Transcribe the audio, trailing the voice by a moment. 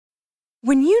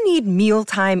When you need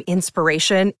mealtime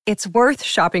inspiration, it's worth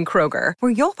shopping Kroger,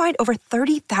 where you'll find over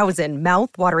 30,000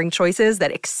 mouth-watering choices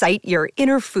that excite your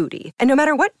inner foodie. And no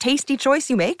matter what tasty choice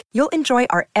you make, you'll enjoy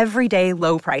our everyday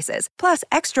low prices, plus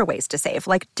extra ways to save,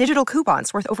 like digital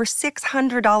coupons worth over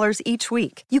 $600 each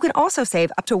week. You can also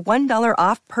save up to $1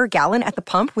 off per gallon at the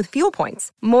pump with fuel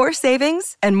points. More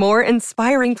savings and more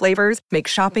inspiring flavors make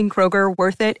shopping Kroger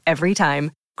worth it every time.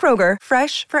 Kroger,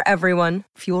 fresh for everyone.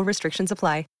 Fuel restrictions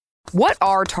apply. What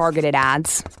are targeted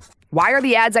ads? Why are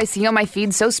the ads I see on my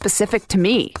feed so specific to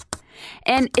me?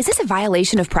 And is this a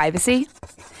violation of privacy?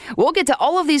 We'll get to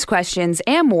all of these questions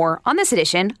and more on this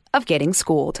edition of Getting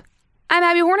Schooled. I'm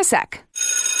Abby Hornacek.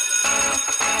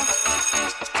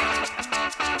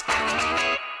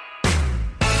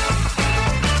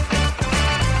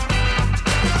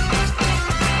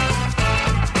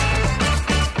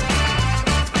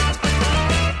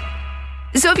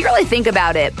 So if you really think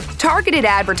about it, targeted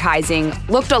advertising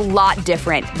looked a lot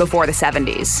different before the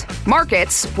 70s.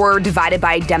 Markets were divided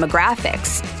by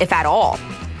demographics, if at all.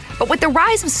 But with the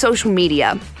rise of social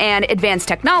media and advanced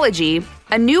technology,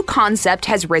 a new concept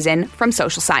has risen from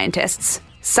social scientists: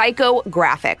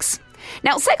 psychographics.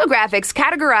 Now, psychographics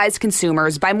categorize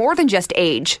consumers by more than just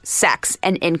age, sex,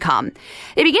 and income.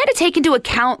 They began to take into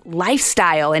account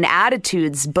lifestyle and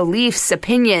attitudes, beliefs,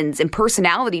 opinions, and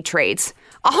personality traits.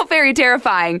 All very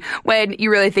terrifying when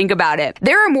you really think about it.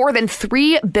 There are more than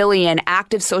 3 billion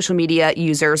active social media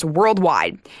users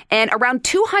worldwide, and around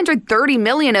 230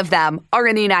 million of them are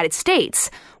in the United States.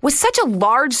 With such a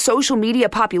large social media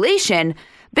population,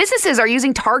 businesses are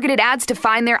using targeted ads to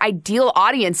find their ideal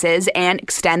audiences and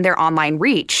extend their online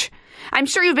reach. I'm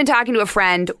sure you've been talking to a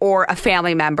friend or a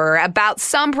family member about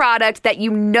some product that you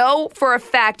know for a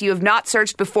fact you have not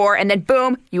searched before, and then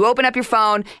boom, you open up your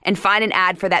phone and find an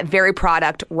ad for that very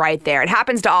product right there. It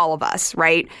happens to all of us,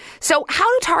 right? So how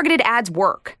do targeted ads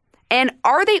work? And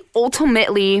are they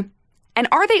ultimately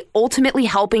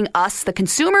helping us, the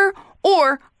consumer,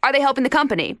 or are they helping the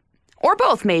company? Or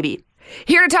both, maybe.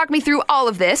 Here to talk me through all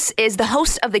of this is the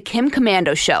host of the Kim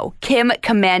Komando Show, Kim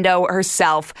Komando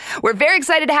herself. We're very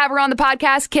excited to have her on the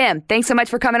podcast. Kim, thanks so much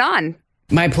for coming on.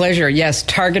 My pleasure. Yes,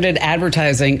 targeted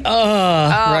advertising.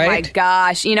 Right? My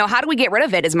gosh. You know, how do we get rid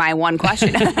of it is my one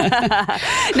question.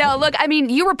 No, look, I mean,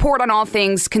 you report on all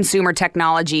things consumer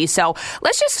technology. So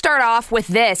let's just start off with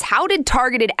this. How did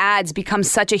targeted ads become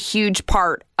such a huge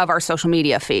part of our social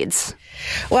media feeds?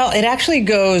 Well, it actually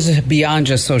goes beyond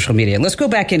just social media. Let's go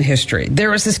back in history. There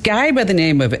was this guy by the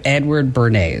name of Edward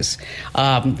Bernays.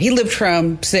 He lived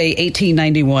from, say,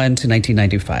 1891 to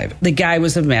 1995. The guy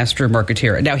was a master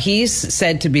marketeer. Now, he's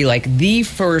said to be like the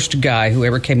first guy who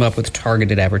ever came up with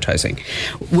targeted advertising.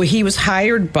 He was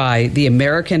hired by the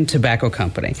American Tobacco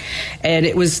Company, and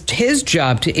it was his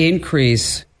job to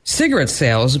increase cigarette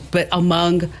sales, but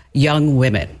among young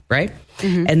women, right?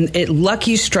 Mm-hmm. And it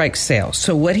Lucky Strike sales.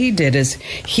 So what he did is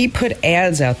he put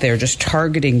ads out there just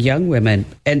targeting young women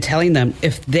and telling them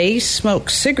if they smoke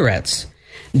cigarettes,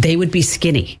 they would be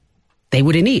skinny. They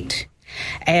wouldn't eat.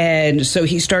 And so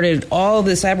he started all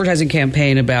this advertising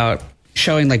campaign about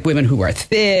showing like women who are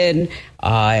thin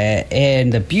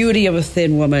and the beauty of a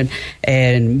thin woman.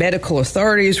 And medical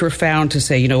authorities were found to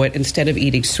say, you know what, instead of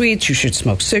eating sweets, you should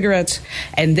smoke cigarettes.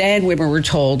 And then women were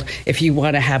told, if you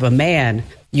want to have a man,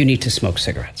 you need to smoke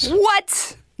cigarettes.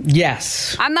 What?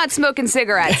 Yes. I'm not smoking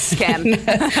cigarettes, Kim.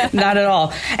 Not at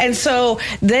all. And so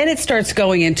then it starts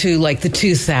going into like the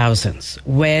 2000s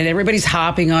when everybody's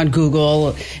hopping on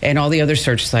Google and all the other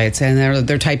search sites and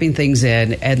they're typing things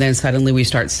in, and then suddenly we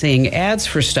start seeing ads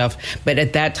for stuff. But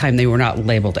at that time, they were not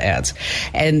labeled ads.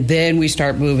 And then we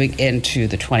start moving into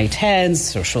the 2010s,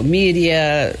 social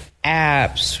media,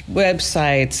 apps,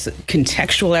 websites,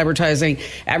 contextual advertising,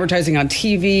 advertising on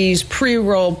TVs,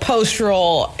 pre-roll,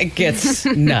 post-roll. It gets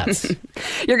nuts.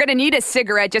 You're going to need a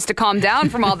cigarette just to calm down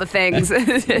from all the things.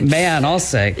 Man, I'll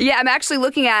say. Yeah, I'm actually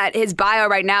looking at his bio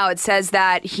right now. It says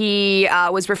that he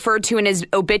was referred to in his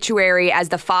obituary as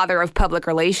the father of public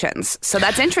relations. So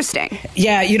that's interesting.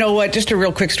 Yeah, you know what? Just a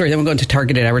real quick story, then we'll go into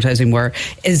targeted advertising more,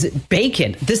 is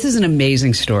bacon. This is an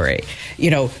amazing story.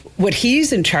 You know, what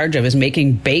he's in charge of is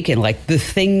making bacon like the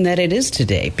thing that it is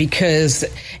today, because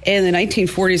in the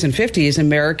 1940s and 50s,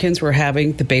 Americans were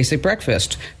having the basic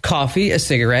breakfast: coffee, a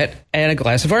cigarette, and a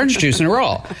glass of orange juice in a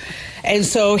roll. And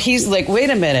so he's like, wait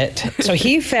a minute. So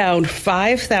he found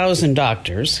 5,000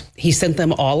 doctors. He sent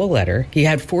them all a letter. He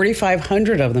had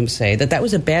 4,500 of them say that that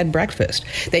was a bad breakfast,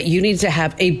 that you need to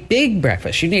have a big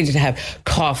breakfast. You needed to have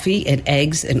coffee and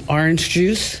eggs and orange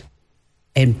juice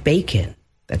and bacon.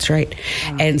 That's right.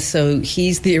 And so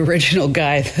he's the original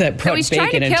guy that brought bacon into it. So he's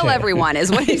trying to kill everyone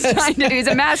is what he's trying to do. He's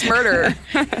a mass murderer.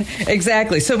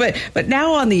 Exactly. So, but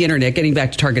now on the internet, getting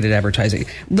back to targeted advertising,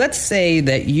 let's say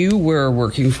that you were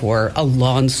working for a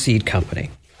lawn seed company,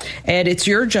 and it's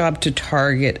your job to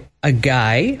target a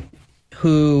guy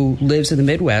who lives in the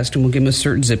Midwest, and we'll give him a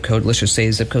certain zip code. Let's just say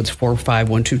his zip code's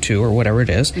 45122 or whatever it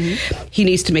is. Mm-hmm. He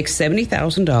needs to make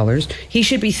 $70,000. He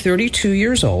should be 32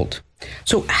 years old.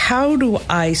 So how do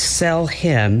I sell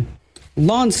him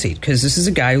lawn seed? Because this is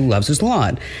a guy who loves his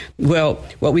lawn. Well,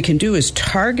 what we can do is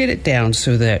target it down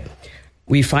so that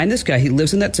we find this guy. He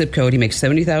lives in that zip code. He makes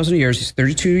 $70,000 a year. He's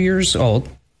 32 years old.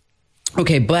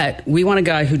 Okay, but we want a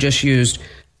guy who just used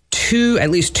at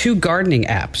least two gardening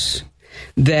apps,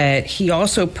 that he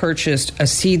also purchased a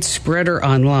seed spreader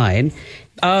online.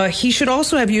 He should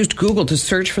also have used Google to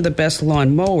search for the best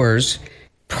lawn mowers,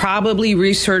 probably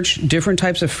research different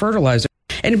types of fertilizer.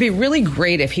 And it'd be really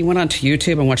great if he went onto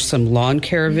YouTube and watched some lawn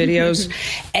care videos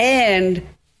and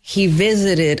he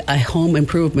visited a home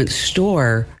improvement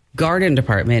store garden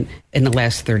department in the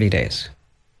last 30 days.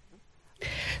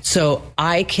 So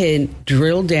I can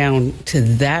drill down to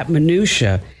that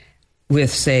minutia with,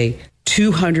 say,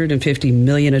 250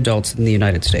 million adults in the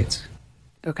United States.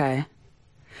 Okay.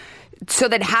 So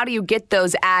then how do you get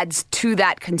those ads to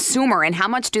that consumer, and how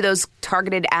much do those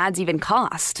targeted ads even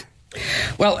cost?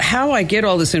 Well, how I get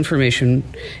all this information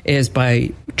is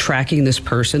by tracking this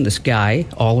person, this guy,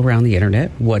 all around the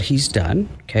internet, what he's done,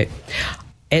 okay?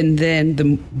 And then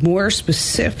the more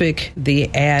specific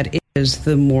the ad is,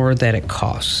 the more that it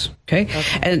costs, okay?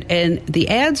 And the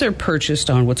ads are purchased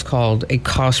on what's called a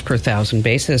cost per thousand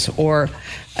basis, or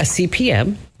a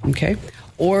CPM, okay?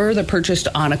 Or they're purchased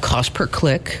on a cost per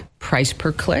click, price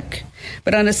per click.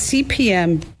 But on a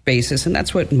CPM basis, and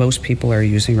that's what most people are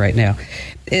using right now,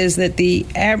 is that the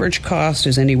average cost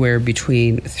is anywhere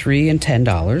between $3 and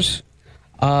 $10,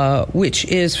 which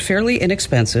is fairly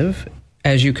inexpensive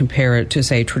as you compare it to,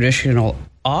 say, traditional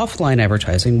offline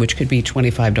advertising, which could be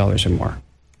 $25 or more.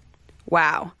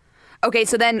 Wow. Okay,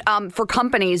 so then for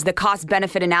companies, the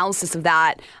cost-benefit analysis of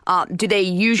that, do they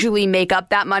usually make up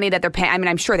that money that they're paying? I mean,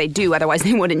 I'm sure they do, otherwise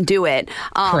they wouldn't do it.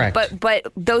 Correct. But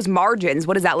those margins,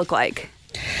 what does that look like?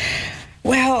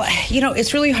 Well,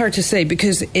 it's really hard to say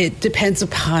because it depends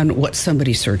upon what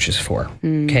somebody searches for,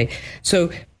 okay?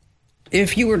 So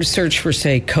if you were to search for,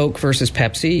 say, Coke versus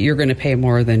Pepsi, you're going to pay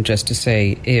more than just to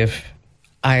say, if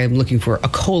I am looking for a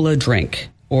cola drink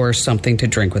or something to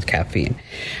drink with caffeine.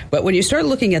 But when you start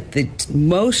looking at the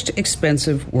most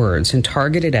expensive words in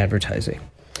targeted advertising,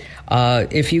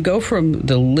 if you go from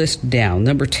the list down,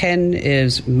 number 10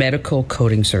 is medical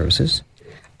coding services.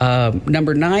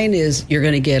 Number 9 is you're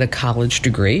going to get a college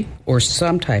degree or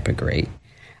some type of degree.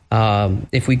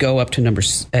 If we go up to number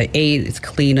 8, it's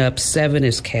cleanup. 7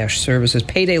 is cash services.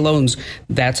 Payday loans,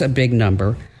 that's a big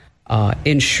number.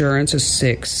 Insurance is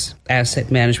 6,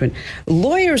 asset management.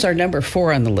 Lawyers are number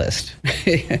 4 on the list.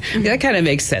 That kind of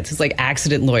makes sense. It's like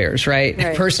accident lawyers, right?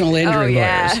 Personal injury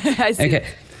lawyers. I see. Okay.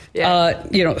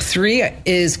 Yeah. 3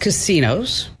 is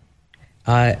casinos.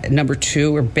 Number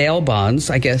 2 are bail bonds.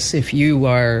 I guess if you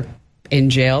are in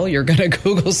jail, you're going to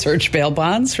Google search bail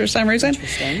bonds for some reason.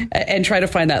 Interesting. And try to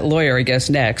find that lawyer, I guess,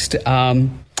 next.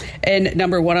 And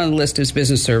number 1 on the list is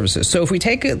business services. So if we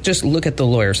just look at the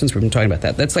lawyer, since we've been talking about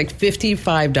that, that's like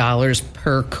 $55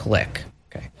 per click.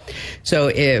 Okay. So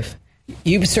if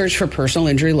you search for personal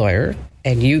injury lawyer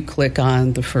and you click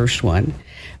on the first one,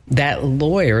 that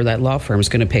lawyer, that law firm is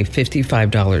going to pay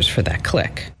 $55 for that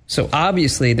click. So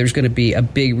obviously there's going to be a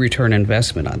big return on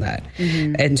investment on that.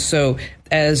 Mm-hmm. And so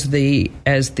as the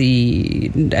ads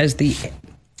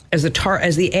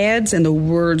and the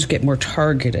words get more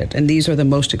targeted, and these are the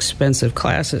most expensive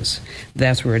classes,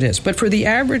 that's where it is. But for the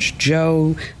average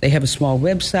Joe, they have a small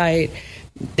website,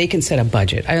 they can set a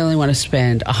budget. I only want to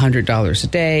spend $100 a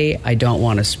day. I don't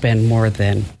want to spend more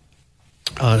than,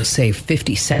 say,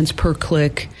 50 cents per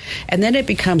click. And then it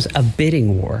becomes a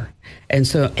bidding war. And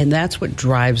that's what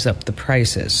drives up the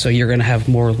prices. So you're going to have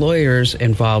more lawyers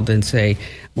involved in, say,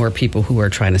 more people who are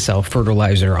trying to sell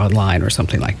fertilizer online or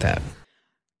something like that.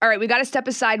 All right, we got to step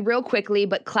aside real quickly,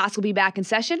 but class will be back in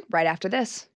session right after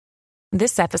this.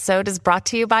 This episode is brought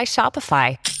to you by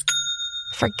Shopify.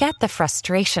 Forget the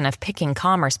frustration of picking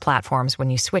commerce platforms when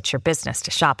you switch your business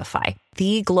to Shopify,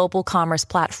 the global commerce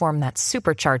platform that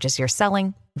supercharges your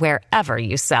selling wherever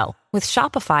you sell. With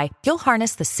Shopify, you'll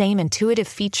harness the same intuitive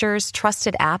features,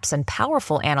 trusted apps, and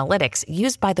powerful analytics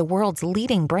used by the world's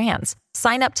leading brands.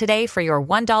 Sign up today for your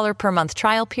 $1 per month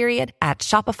trial period at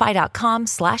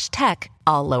shopify.com/tech,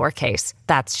 all lowercase.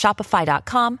 That's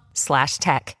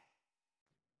shopify.com/tech.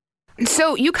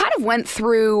 So you kind of went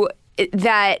through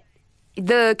that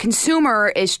the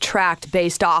consumer is tracked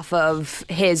based off of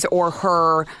his or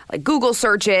her like Google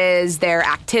searches, their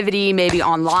activity, maybe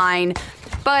online.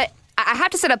 But I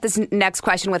have to set up this next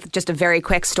question with just a very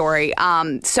quick story.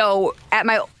 So at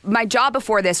my job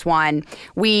before this one,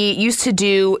 we used to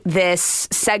do this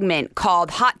segment called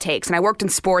Hot Takes. And I worked in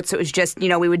sports, so it was just,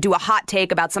 we would do a hot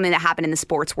take about something that happened in the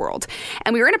sports world.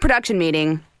 And we were in a production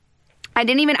meeting. I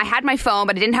had my phone,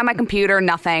 but I didn't have my computer,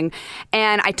 nothing.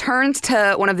 And I turned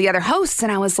to one of the other hosts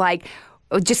and I was like,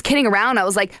 just kidding around. I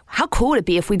was like, how cool would it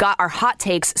be if we got our hot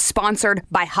takes sponsored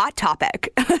by Hot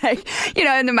Topic?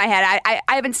 And in my head, I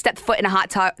haven't stepped foot in a Hot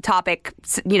Topic,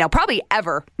 probably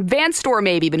ever. Van Store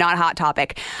maybe, but not Hot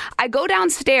Topic. I go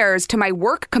downstairs to my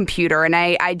work computer and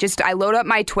I load up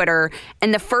my Twitter,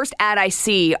 and the first ad I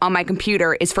see on my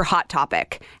computer is for Hot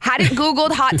Topic. Hadn't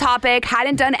Googled Hot Topic,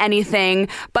 hadn't done anything,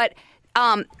 but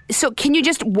so can you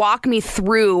just walk me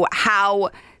through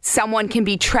how someone can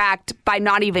be tracked by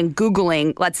not even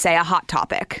Googling, let's say, a hot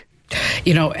topic?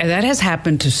 That has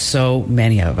happened to so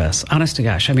many of us. Honest to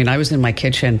gosh. I mean, I was in my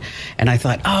kitchen and I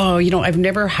thought, I've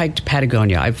never hiked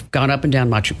Patagonia. I've gone up and down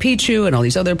Machu Picchu and all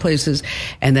these other places.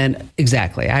 And then,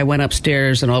 exactly, I went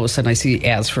upstairs and all of a sudden I see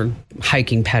ads for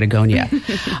hiking Patagonia.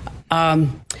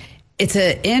 It's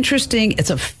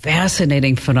a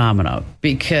fascinating phenomenon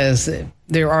because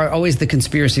there are always the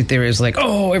conspiracy theories like,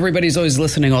 everybody's always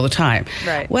listening all the time.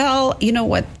 Right. Well, you know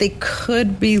what? They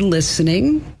could be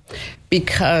listening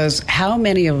because how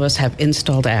many of us have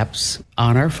installed apps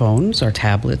on our phones, our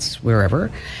tablets, wherever,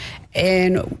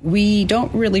 and we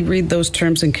don't really read those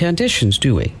terms and conditions,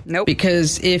 do we? Nope.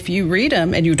 Because if you read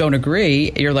them and you don't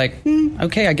agree, you're like,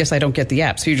 okay, I guess I don't get the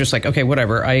app. So you're just like, okay,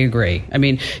 whatever, I agree. I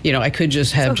mean, I could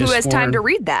just have who has time to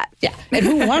read that? Yeah, and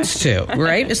who wants to,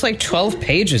 right? It's like 12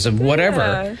 pages of whatever.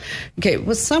 Yeah. Okay,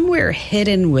 well, somewhere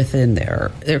hidden within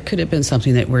there could have been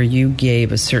something where you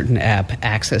gave a certain app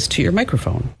access to your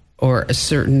microphone, or a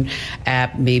certain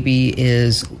app maybe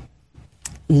is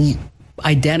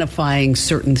identifying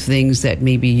certain things that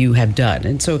maybe you have done.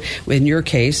 And so in your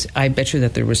case, I bet you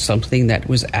that there was something that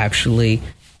was actually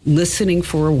listening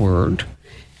for a word,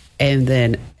 and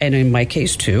in my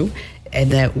case too, and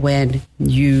that when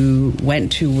you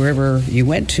went to wherever you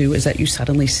went to, is that you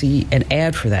suddenly see an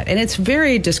ad for that. And it's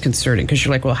very disconcerting because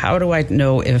you're like, well, how do I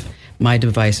know if my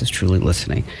device is truly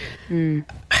listening?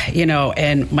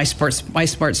 And my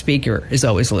smart speaker is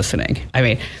always listening. I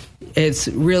mean, it's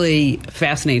really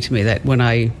fascinating to me that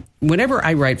whenever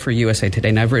I write for USA Today,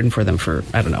 and I've written for them for,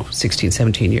 16,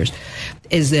 17 years,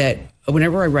 is that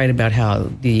whenever I write about how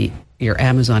your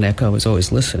Amazon Echo is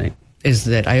always listening, is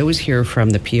that I always hear from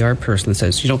the PR person that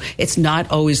says, it's not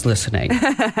always listening.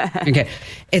 Okay.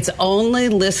 It's only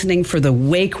listening for the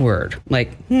wake word.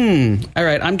 Like, all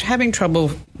right, I'm having trouble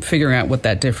figuring out what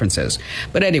that difference is.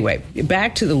 But anyway,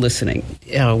 back to the listening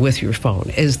with your phone,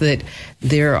 is that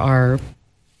there are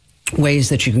ways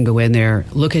that you can go in there,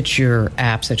 look at your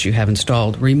apps that you have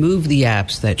installed, remove the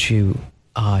apps that you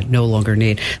no longer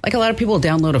need. Like a lot of people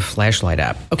download a flashlight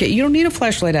app. Okay, you don't need a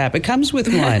flashlight app. It comes with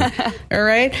one. All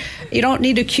right? You don't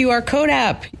need a QR code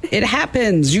app. It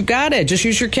happens. You got it. Just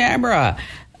use your camera.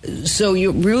 So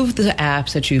you remove the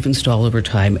apps that you've installed over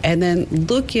time and then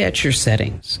look at your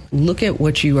settings. Look at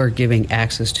what you are giving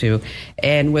access to.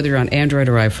 And whether you're on Android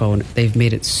or iPhone, they've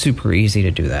made it super easy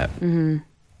to do that. Mm-hmm.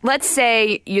 Let's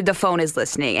say the phone is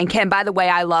listening. And Ken, by the way,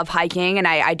 I love hiking, and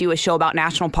I do a show about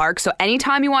national parks. So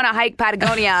anytime you want to hike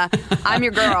Patagonia, I'm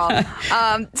your girl.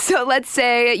 So let's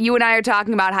say you and I are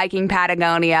talking about hiking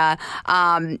Patagonia.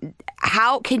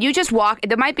 How can you just walk?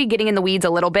 That might be getting in the weeds a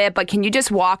little bit, but can you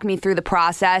just walk me through the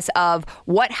process of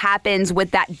what happens with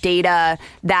that data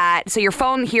so your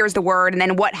phone hears the word, and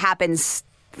then what happens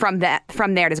from there?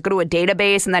 Does it go to a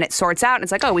database and then it sorts out and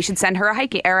it's like, we should send her a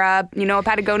hiking or a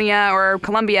Patagonia or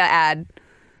Columbia ad?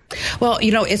 Well,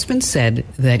 it's been said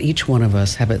that each one of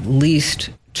us have at least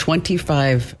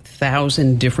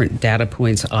 25,000 different data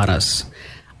points on us.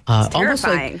 It's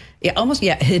terrifying.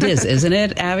 It is, isn't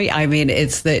it, Abby? I mean,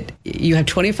 it's that you have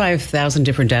 25,000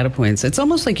 different data points. It's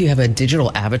almost like you have a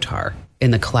digital avatar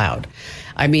in the cloud.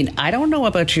 I mean, I don't know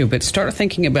about you, but start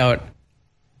thinking about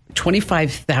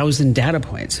 25,000 data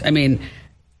points. I mean,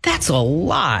 that's a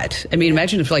lot. I mean,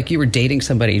 imagine if you were dating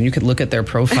somebody and you could look at their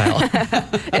profile.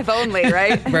 If only,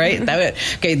 right? Right?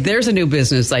 Okay, there's a new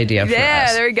business idea for us.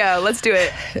 Yeah, there we go. Let's do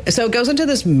it. So it goes into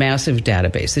this massive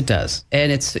database. It does.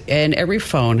 And every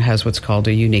phone has what's called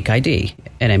a unique ID,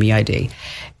 an MEID.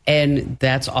 And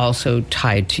that's also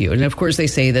tied to you. And of course, they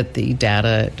say that the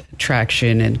data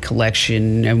traction and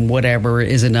collection and whatever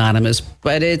is anonymous.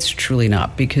 But it's truly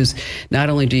not, because not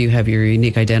only do you have your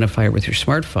unique identifier with your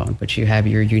smartphone, but you have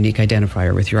your unique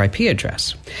identifier with your IP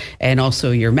address and also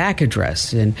your MAC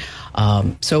address. And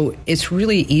so it's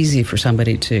really easy for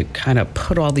somebody to kind of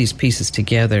put all these pieces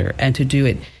together and to do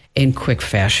it in quick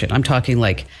fashion. I'm talking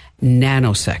like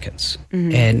nanoseconds.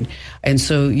 And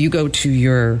so you go to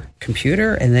your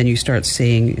computer and then you start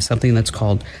seeing something that's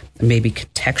called maybe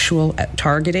contextual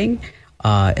targeting.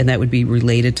 And that would be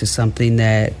related to something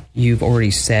that you've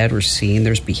already said or seen.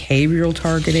 There's behavioral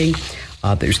targeting.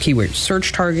 There's keyword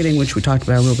search targeting, which we talked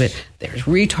about a little bit. There's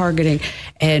retargeting.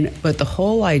 But the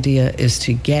whole idea is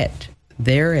to get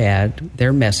their ad,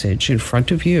 their message in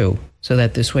front of you so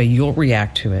that this way you'll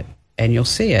react to it and you'll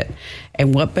see it.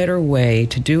 And what better way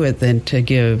to do it than to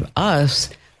give us,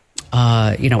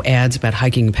 ads about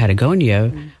hiking in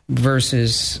Patagonia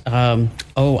versus, I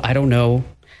don't know,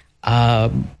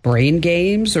 brain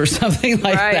games or something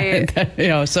like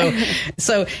that.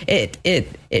 So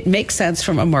it makes sense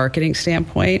from a marketing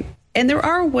standpoint. And there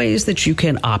are ways that you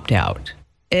can opt out.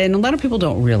 And a lot of people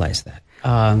don't realize that.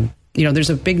 There's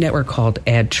a big network called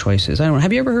Ad Choices. I don't know.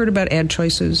 Have you ever heard about Ad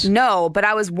Choices? No, but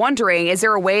I was wondering, is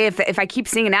there a way if I keep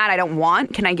seeing an ad I don't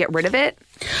want, can I get rid of it?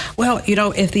 Well,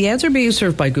 if the ads are being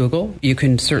served by Google, you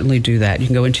can certainly do that. You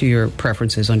can go into your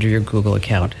preferences under your Google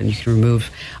account and you can remove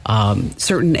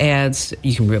certain ads.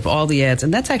 You can remove all the ads.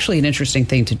 And that's actually an interesting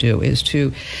thing to do, is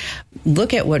to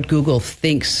look at what Google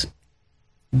thinks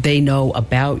they know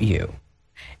about you.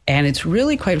 And it's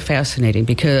really quite fascinating,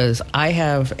 because I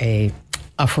have a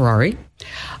Ferrari,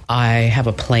 I have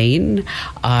a plane,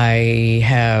 I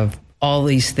have all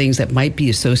these things that might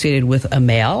be associated with a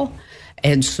male.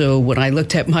 And so when I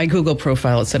looked at my Google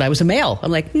profile, it said I was a male.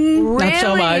 I'm like, really? Not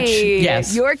so much.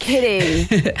 Yes. You're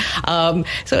kidding.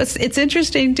 So it's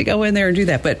interesting to go in there and do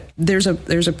that. But there's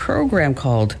a program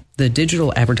called the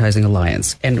Digital Advertising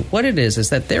Alliance. And what it is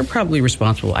that they're probably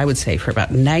responsible, I would say, for about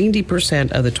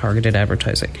 90% of the targeted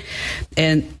advertising.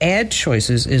 And Ad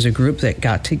Choices is a group that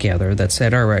got together that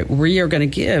said, all right, we are going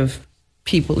to give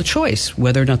people a choice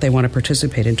whether or not they want to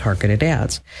participate in targeted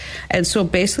ads. And so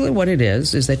basically what it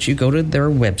is that you go to their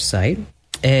website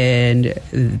and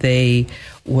they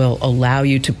will allow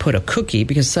you to put a cookie,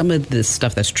 because some of this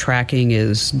stuff that's tracking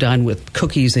is done with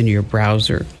cookies in your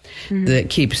browser that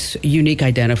keeps unique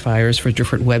identifiers for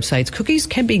different websites. Cookies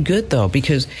can be good, though,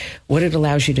 because what it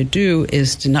allows you to do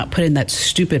is to not put in that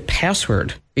stupid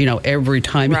password, every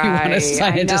time you want to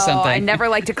sign into something. I never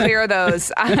like to clear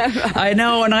those. I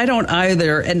know, and I don't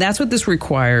either. And that's what this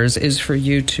requires, is for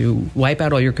you to wipe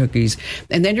out all your cookies.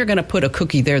 And then you're going to put a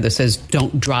cookie there that says,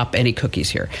 don't drop any cookies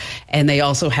here. And they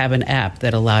also have an app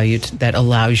that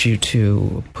allows you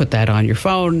to put that on your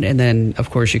phone. And then,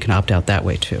 of course, you can opt out that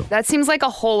way, too. That seems like a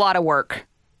whole lot of work.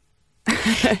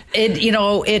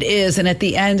 It is. And at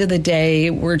the end of the day,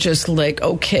 we're just like,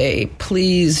 okay,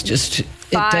 please just...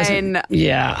 Fine.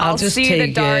 I'll just see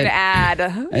take the darn it. ad.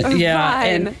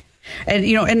 Fine.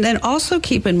 And then also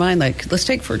keep in mind, like, let's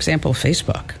take, for example,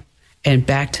 Facebook, and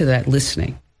back to that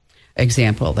listening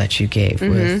example that you gave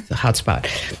with the hotspot,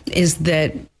 is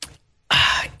that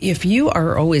if you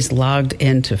are always logged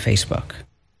into Facebook,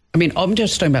 I'm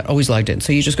just talking about always logged in.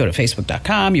 So you just go to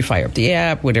facebook.com, you fire up the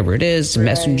app, whatever it is,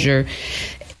 Messenger,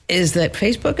 is that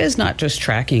Facebook is not just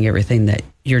tracking everything that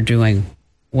you're doing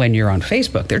when you're on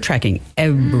Facebook. They're tracking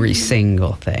every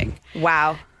single thing.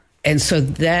 Wow. And so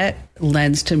that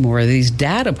lends to more of these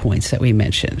data points that we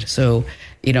mentioned. So,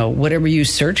 whatever you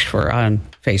search for on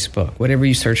Facebook, whatever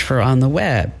you search for on the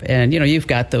web, and, you've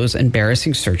got those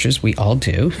embarrassing searches. We all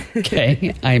do.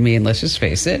 Okay. Let's just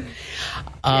face it.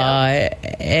 And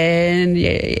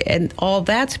all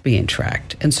that's being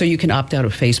tracked. And so you can opt out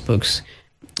of Facebook's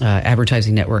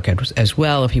advertising network as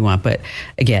well if you want. But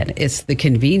again, it's the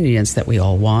convenience that we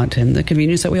all want and the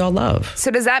convenience that we all love.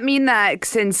 So does that mean that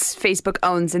since Facebook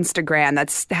owns Instagram,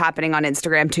 that's happening on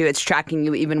Instagram too? It's tracking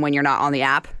you even when you're not on the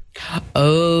app?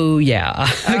 Oh, yeah.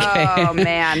 Okay. Oh,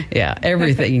 man. Yeah,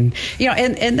 everything.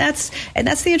 And that's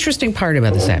the interesting part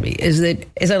about this, Abby, is that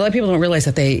a lot of people don't realize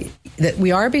that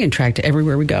we are being tracked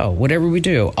everywhere we go, whatever we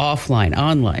do, offline,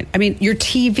 online. Your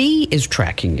TV is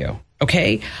tracking you,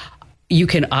 okay? You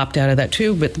can opt out of that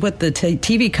too, but what the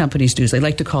TV companies do is they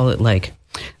like to call it like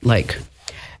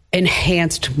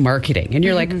enhanced marketing. And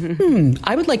you're like,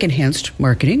 I would like enhanced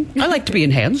marketing. I like to be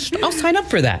enhanced. I'll sign up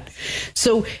for that.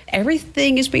 So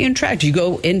everything is being tracked. You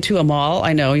go into a mall.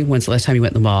 I know, when's the last time you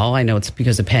went to the mall? I know it's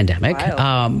because of the pandemic.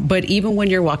 But even when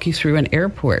you're walking through an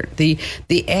airport, the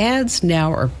ads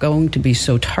now are going to be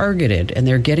so targeted and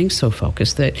they're getting so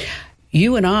focused that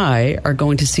you and I are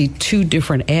going to see two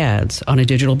different ads on a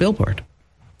digital billboard.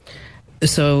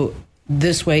 So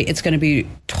this way, it's going to be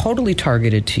totally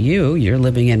targeted to you. You're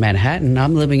living in Manhattan.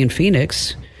 I'm living in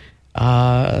Phoenix.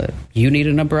 You need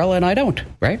an umbrella and I don't,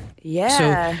 right?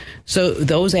 Yeah. So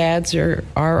those ads are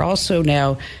also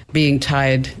now being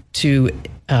tied to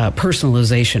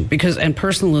personalization and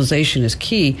personalization is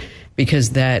key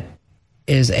because that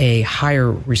is a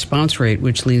higher response rate,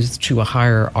 which leads to a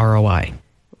higher ROI.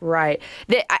 Right.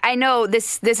 I know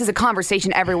this is a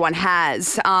conversation everyone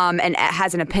has and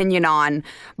has an opinion on,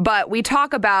 but we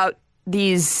talk about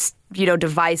these,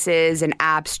 devices and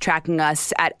apps tracking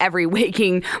us at every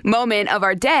waking moment of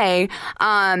our day.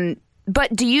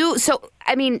 But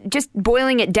just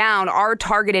boiling it down, are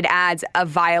targeted ads a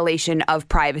violation of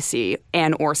privacy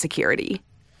and or security?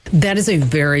 That is a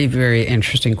very, very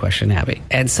interesting question, Abby,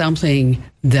 and something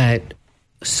that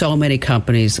so many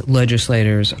companies,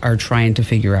 legislators are trying to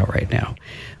figure out right now.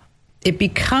 It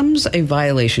becomes a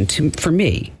violation for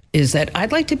me is that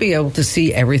I'd like to be able to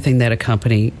see everything that a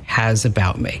company has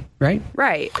about me, right?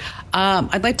 Right.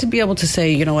 I'd like to be able to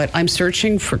say, you know what, I'm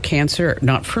searching for cancer,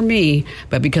 not for me,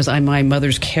 but because I'm my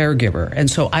mother's caregiver.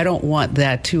 And so I don't want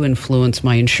that to influence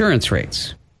my insurance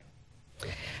rates.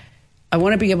 I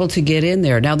want to be able to get in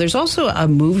there. Now, there's also a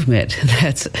movement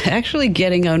that's actually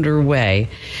getting underway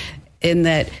in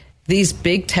that these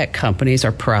big tech companies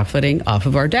are profiting off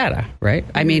of our data, right?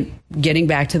 I mean, getting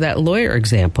back to that lawyer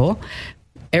example,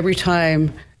 every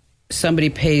time somebody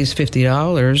pays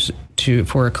 $50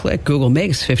 for a click, Google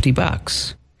makes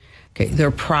 $50. Okay,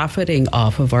 they're profiting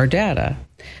off of our data.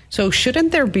 So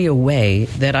shouldn't there be a way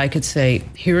that I could say,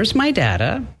 here's my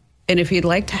data, and if you'd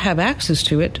like to have access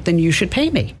to it, then you should pay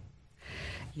me?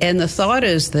 And the thought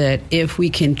is that if we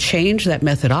can change that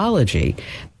methodology,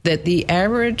 that the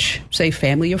average, say,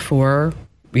 family of four,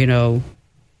 2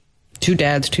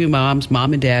 dads, 2 moms,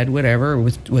 mom and dad, whatever,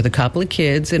 with a couple of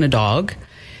kids and a dog,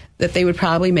 that they would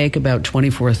probably make about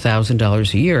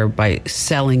 $24,000 a year by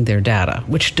selling their data,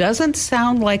 which doesn't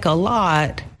sound like a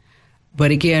lot.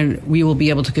 But again, we will be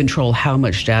able to control how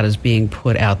much data is being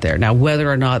put out there. Now,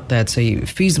 whether or not that's a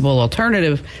feasible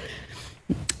alternative,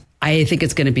 I think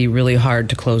it's going to be really hard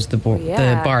to close the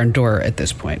barn door at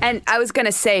this point. And I was going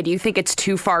to say, do you think it's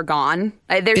too far gone?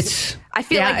 I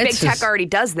feel like big tech already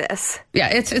does this. Yeah,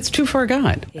 it's too far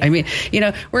gone. Yeah. I mean,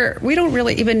 we don't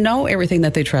really even know everything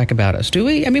that they track about us, do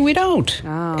we? I mean, we don't.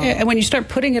 Oh. And when you start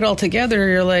putting it all together,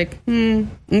 you're like,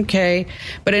 okay.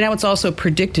 But now it's also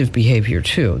predictive behavior,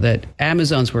 too, that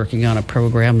Amazon's working on a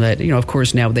program that, of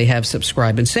course, now they have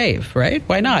subscribe and save, right?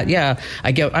 Why not? Yeah,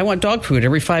 I want dog food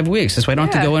every 5 weeks. That's why I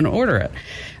don't have to go and order it.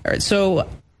 All right, so,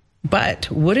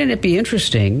 but wouldn't it be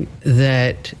interesting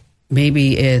that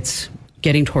maybe it's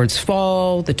getting towards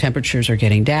fall, the temperatures are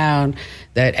getting down,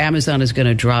 that Amazon is going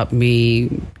to drop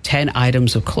me 10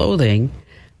 items of clothing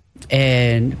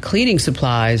and cleaning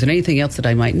supplies and anything else that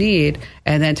I might need,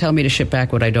 and then tell me to ship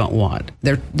back what I don't want.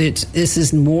 This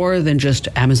is more than just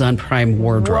Amazon Prime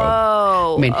wardrobe.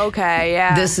 Whoa, okay,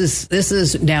 yeah. This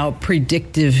is now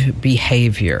predictive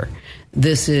behavior.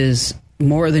 This is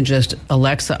more than just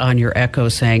Alexa on your Echo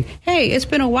saying, hey, it's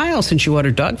been a while since you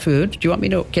ordered dog food. Do you want me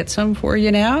to get some for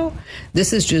you now?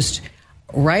 This is just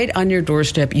right on your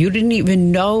doorstep. You didn't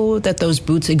even know that those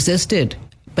boots existed,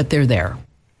 but they're there.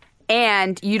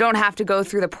 And you don't have to go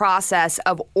through the process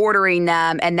of ordering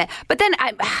them. But then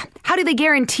how do they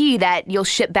guarantee that you'll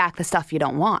ship back the stuff you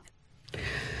don't want?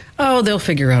 Oh, they'll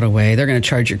figure out a way. They're going to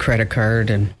charge your credit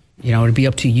card and it'd be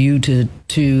up to you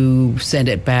to send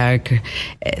it back.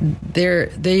 There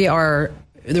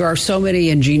are so many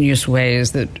ingenious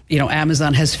ways that,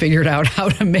 Amazon has figured out how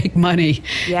to make money.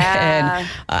 Yeah. And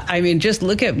I mean, just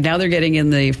look at now they're getting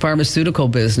in the pharmaceutical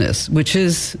business, which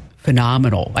is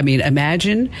phenomenal. I mean,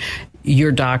 imagine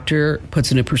your doctor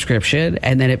puts in a prescription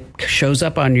and then it shows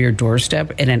up on your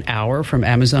doorstep in an hour from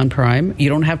Amazon Prime. You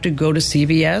don't have to go to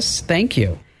CVS. Thank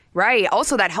you. Right.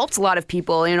 Also, that helps a lot of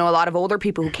people, a lot of older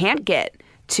people who can't get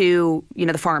to,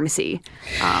 the pharmacy.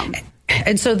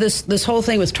 And so this whole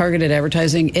thing with targeted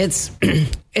advertising, it's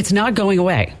not going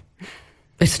away.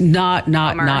 It's not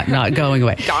going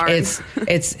away. Darn.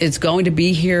 It's going to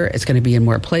be here. It's going to be in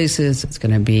more places. It's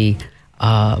going to be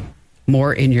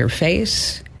more in your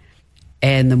face.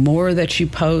 And the more that you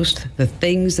post, the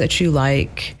things that you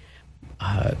like,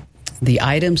 the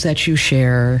items that you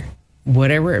share,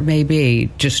 whatever it may be,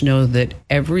 just know that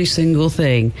every single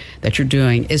thing that you're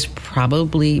doing is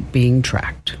probably being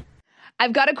tracked.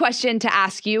 I've got a question to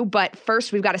ask you, but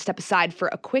first we've got to step aside for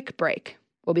a quick break.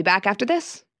 We'll be back after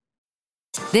this.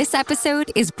 This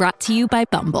episode is brought to you by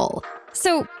Bumble.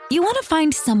 So, You want to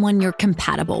find someone you're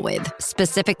compatible with,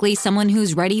 specifically someone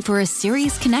who's ready for a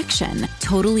serious connection,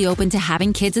 totally open to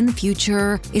having kids in the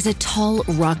future, is a tall,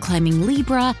 rock-climbing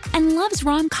Libra, and loves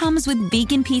rom-coms with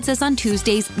vegan pizzas on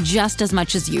Tuesdays just as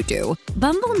much as you do.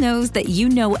 Bumble knows that you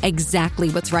know exactly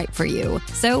what's right for you.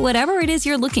 So whatever it is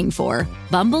you're looking for,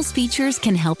 Bumble's features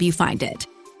can help you find it.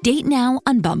 Date now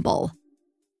on Bumble.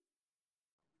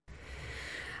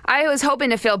 I was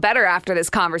hoping to feel better after this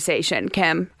conversation,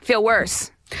 Kim. Feel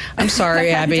worse. I'm sorry,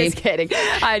 Abby.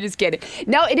 I'm just kidding.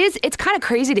 No, it's kind of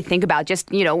crazy to think about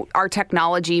just, our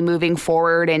technology moving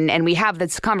forward. And we have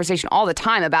this conversation all the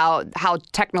time about how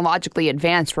technologically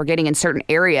advanced we're getting in certain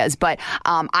areas. But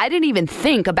I didn't even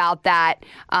think about that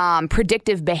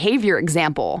predictive behavior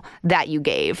example that you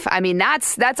gave. I mean,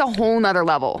 that's a whole nother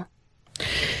level.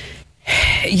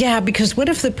 Yeah, because what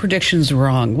if the prediction's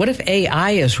wrong? What if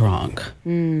AI is wrong?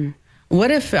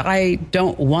 What if I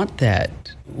don't want that?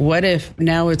 What if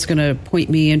now it's going to point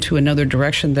me into another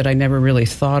direction that I never really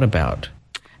thought about?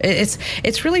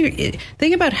 It's really,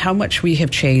 think about how much we have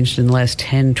changed in the last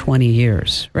 10, 20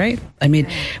 years, right? I mean,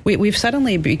 we've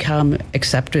suddenly become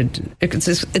accepted.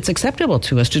 It's acceptable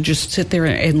to us to just sit there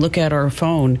and look at our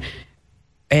phone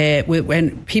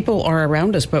when people are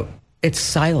around us, but it's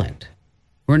silent.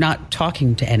 We're not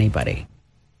talking to anybody.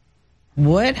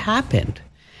 What happened?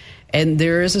 And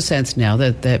there is a sense now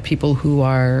that people who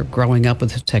are growing up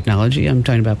with technology, I'm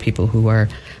talking about people who are,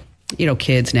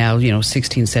 kids now,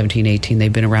 16, 17, 18,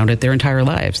 they've been around it their entire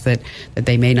lives, that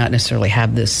they may not necessarily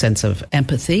have this sense of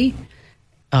empathy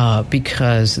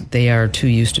because they are too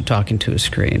used to talking to a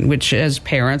screen, which as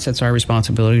parents, it's our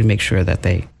responsibility to make sure that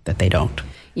they don't.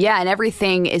 Yeah, and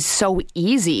everything is so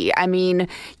easy. I mean,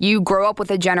 you grow up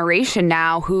with a generation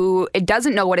now who it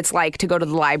doesn't know what it's like to go to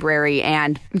the library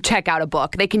and check out a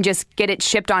book. They can just get it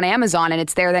shipped on Amazon and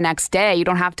it's there the next day. You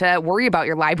don't have to worry about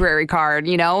your library card,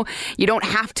 You don't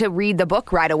have to read the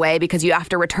book right away because you have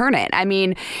to return it. I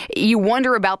mean, you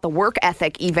wonder about the work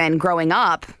ethic even growing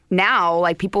up now,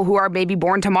 like people who are maybe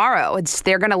born tomorrow.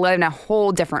 They're going to live in a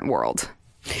whole different world.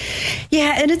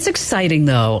 Yeah, and it's exciting,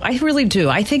 though. I really do.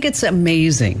 I think it's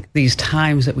amazing, these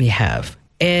times that we have,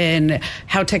 and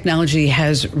how technology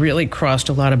has really crossed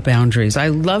a lot of boundaries. I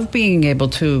love being able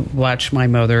to watch my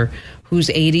mother, who's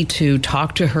 82,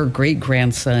 talk to her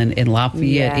great-grandson in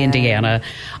Lafayette, Indiana,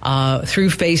 through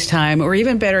FaceTime, or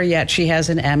even better yet, she has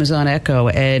an Amazon Echo,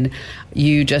 and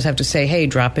you just have to say, hey,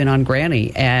 drop in on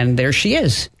Granny, and there she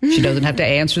is. She doesn't have to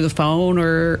answer the phone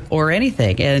or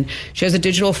anything, and she has a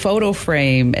digital photo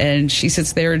frame, and she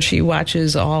sits there and she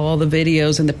watches all the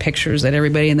videos and the pictures that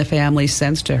everybody in the family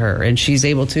sends to her, and she's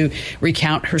able to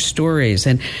recount her stories.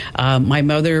 And my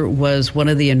mother was one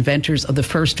of the inventors of the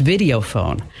first video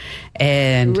phone.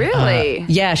 And really?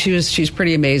 She's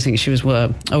pretty amazing. She was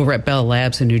over at Bell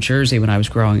Labs in New Jersey when I was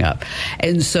growing up.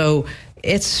 And so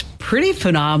it's pretty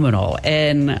phenomenal.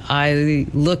 And I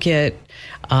look at,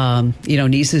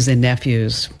 nieces and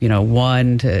nephews,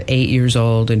 1 to 8 years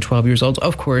old and 12 years old.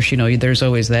 Of course, there's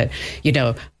always that,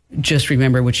 just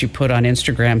remember what you put on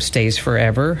Instagram stays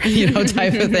forever,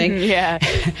 type of thing. Yeah.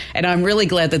 And I'm really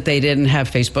glad that they didn't have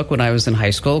Facebook when I was in high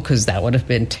school, because that would have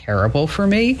been terrible for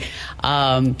me.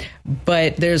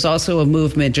 But there's also a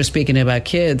movement, just speaking about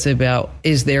kids, about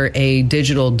is there a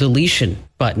digital deletion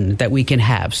button that we can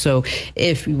have? So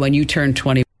if when you turn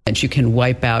 21, you can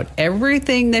wipe out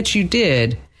everything that you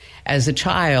did as a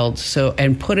child,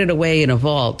 and put it away in a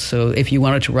vault. So if you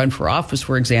wanted to run for office,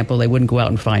 for example, they wouldn't go out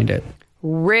and find it.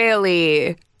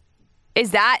 Really? Is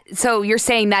that so? You're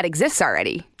saying that exists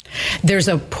already? There's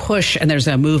a push and there's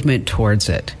a movement towards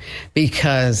it,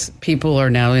 because people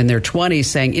are now in their 20s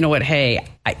saying, you know what, hey,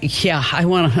 I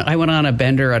went on a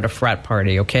bender at a frat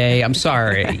party, okay? I'm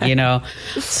sorry,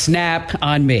 snap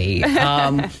on me.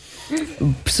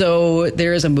 So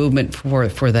there is a movement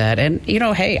for that. And,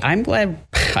 hey, I'm glad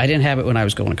I didn't have it when I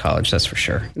was going to college. That's for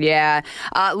sure. Yeah.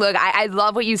 Look, I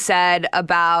love what you said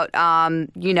about,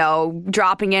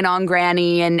 dropping in on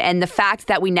Granny and the fact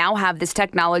that we now have this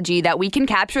technology that we can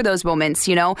capture those moments,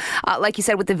 like you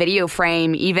said, with the video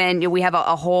frame. Even we have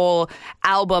a whole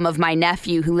album of my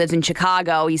nephew who lives in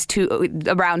Chicago. He's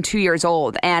around 2 years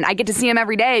old. And I get to see him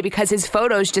every day because his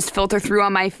photos just filter through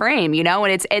on my frame,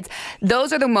 and it's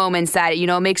those are the moments that,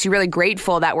 makes you really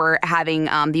grateful that we're having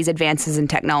these advances in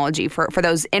technology for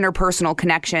those interpersonal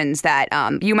connections that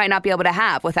you might not be able to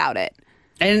have without it.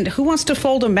 And who wants to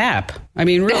fold a map? I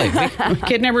mean, really, we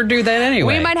could never do that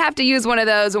anyway. We might have to use one of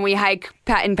those when we hike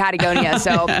in Patagonia.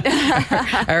 So, all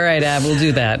right, Ab, we'll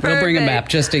do that. We'll bring a map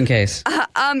just in case.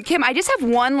 Kim, I just have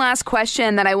one last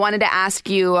question that I wanted to ask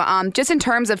you. Just in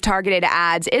terms of targeted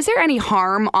ads, is there any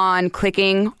harm on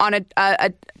clicking on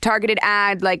a targeted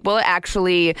ad? Like, will it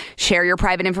actually share your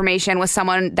private information with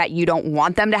someone that you don't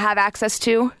want them to have access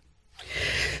to?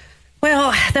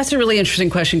 Well, that's a really interesting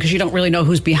question because you don't really know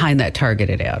who's behind that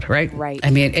targeted ad, right? Right.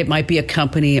 I mean, it might be a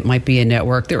company, it might be a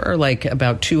network. There are like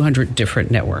about 200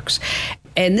 different networks.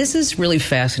 And this is really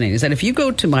fascinating, is that if you go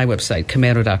to my website,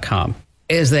 komando.com,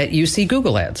 is that you see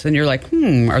Google ads and you're like,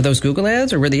 are those Google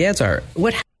ads or where the ads are?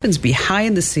 What happens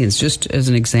behind the scenes, just as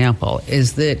an example,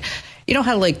 is that you know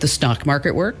how like the stock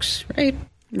market works, right?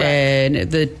 And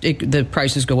the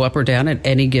prices go up or down at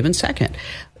any given second.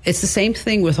 It's the same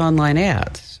thing with online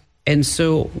ads. And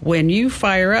so when you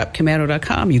fire up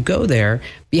komando.com, you go there,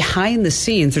 behind the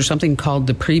scenes, there's something called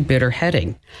the pre-bidder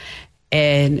heading.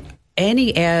 And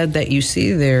any ad that you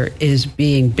see there is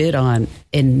being bid on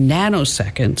in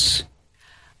nanoseconds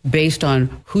based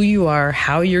on who you are,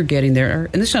 how you're getting there.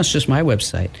 And this is not just my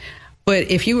website. But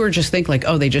if you were just think like,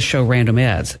 oh, they just show random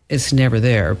ads, it's never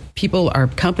there.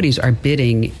 Companies are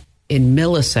bidding in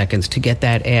milliseconds to get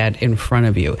that ad in front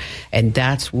of you. And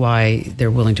that's why they're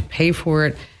willing to pay for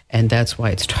it. And that's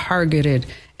why it's targeted.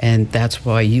 And that's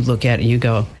why you look at it and you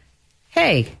go,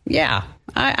 hey, yeah,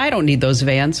 I don't need those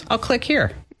vans. I'll click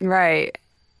here. Right.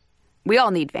 We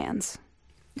all need vans.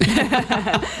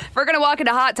 If we're going to walk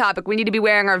into Hot Topic, we need to be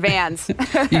wearing our Vans.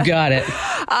 You got it.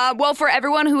 Well, for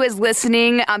everyone who is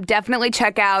listening, definitely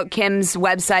check out Kim's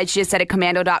website. She just said it,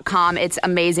 komando.com. It's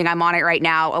amazing. I'm on it right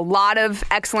now. A lot of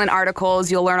excellent articles.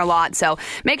 You'll learn a lot. So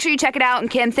make sure you check it out. And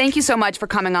Kim, thank you so much for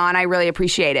coming on. I really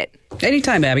appreciate it.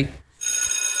 Anytime, Abby.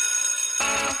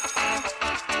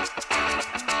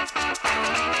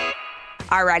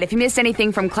 All right, if you missed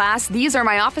anything from class, these are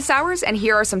my office hours, and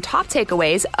here are some top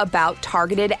takeaways about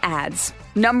targeted ads.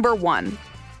 Number 1,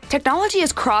 technology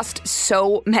has crossed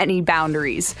so many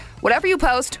boundaries. Whatever you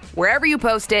post, wherever you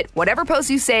post it, whatever post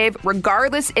you save,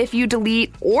 regardless if you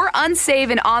delete or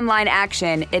unsave an online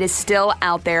action, it is still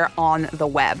out there on the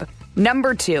web.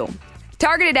 Number 2,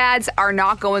 targeted ads are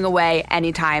not going away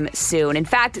anytime soon. In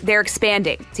fact, they're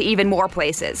expanding to even more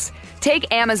places.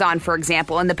 Take Amazon, for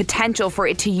example, and the potential for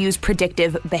it to use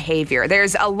predictive behavior.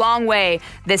 There's a long way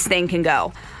this thing can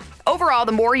go. Overall,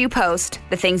 the more you post,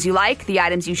 the things you like, the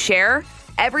items you share,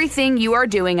 everything you are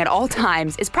doing at all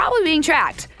times is probably being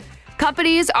tracked.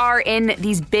 Companies are in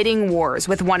these bidding wars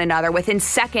with one another within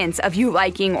seconds of you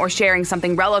liking or sharing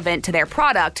something relevant to their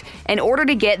product in order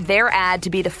to get their ad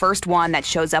to be the first one that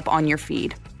shows up on your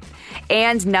feed.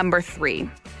 And number 3.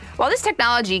 While this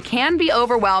technology can be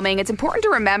overwhelming, it's important to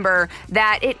remember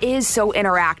that it is so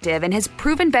interactive and has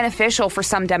proven beneficial for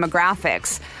some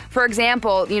demographics. For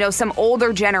example, some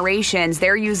older generations,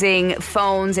 they're using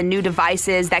phones and new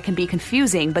devices that can be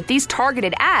confusing, but these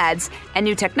targeted ads and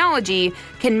new technology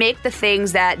can make the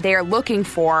things that they're looking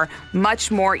for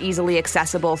much more easily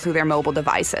accessible through their mobile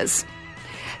devices.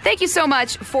 Thank you so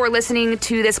much for listening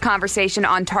to this conversation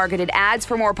on targeted ads.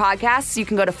 For more podcasts, you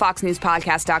can go to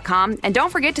foxnewspodcast.com. And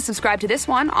don't forget to subscribe to this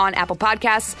one on Apple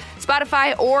Podcasts,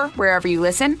 Spotify, or wherever you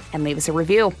listen, and leave us a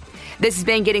review. This has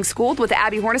been Getting Schooled with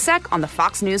Abby Hornacek on the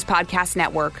Fox News Podcast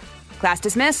Network. Class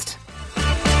dismissed.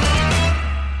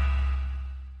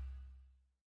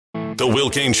 The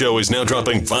Will Cain Show is now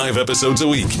dropping 5 episodes a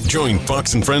week. Join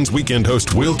Fox & Friends weekend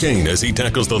host Will Cain as he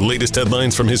tackles the latest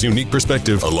headlines from his unique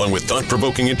perspective, along with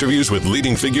thought-provoking interviews with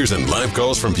leading figures and live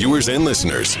calls from viewers and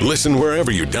listeners. Listen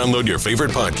wherever you download your favorite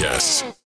podcasts.